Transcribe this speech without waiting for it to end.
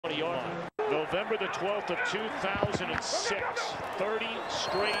November the 12th of 2006, 30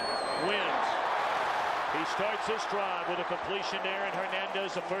 straight wins. He starts his drive with a completion to Aaron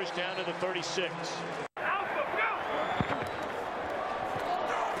Hernandez, a first down to the 36.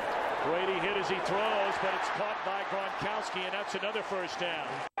 Brady hit as he throws, but it's caught by Gronkowski, and that's another first down.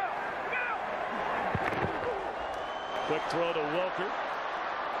 Quick throw to Welker,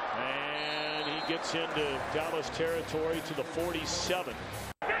 and he gets into Dallas territory to the 47.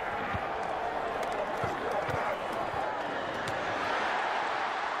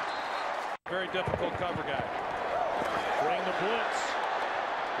 Very difficult cover guy. Bring the blitz.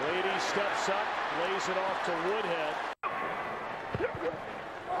 Brady steps up, lays it off to Woodhead.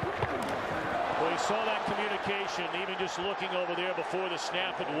 Well, he saw that communication, even just looking over there before the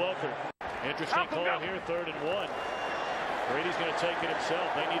snap at Welker. Interesting call here, 3rd and 1. Brady's going to take it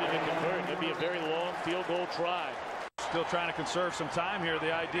himself. They needed to convert. It'd be a very long field goal try. Still trying to conserve some time here.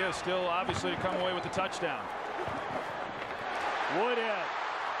 The idea is still obviously to come away with the touchdown. Woodhead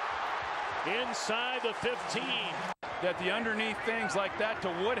inside the 15. That the underneath things like that to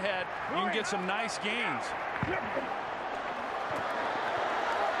Woodhead, you can get some nice gains.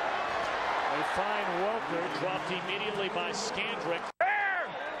 They find Welker, dropped immediately by Scandrick.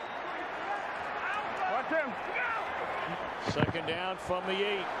 Watch him. 2nd down from the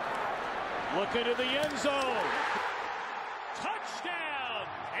 8. Looking to the end zone. Touchdown,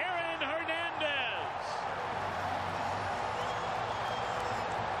 Aaron Hernandez.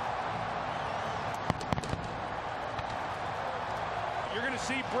 You're going to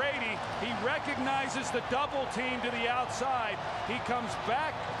see Brady. He recognizes the double team to the outside. He comes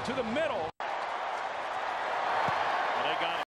back to the middle.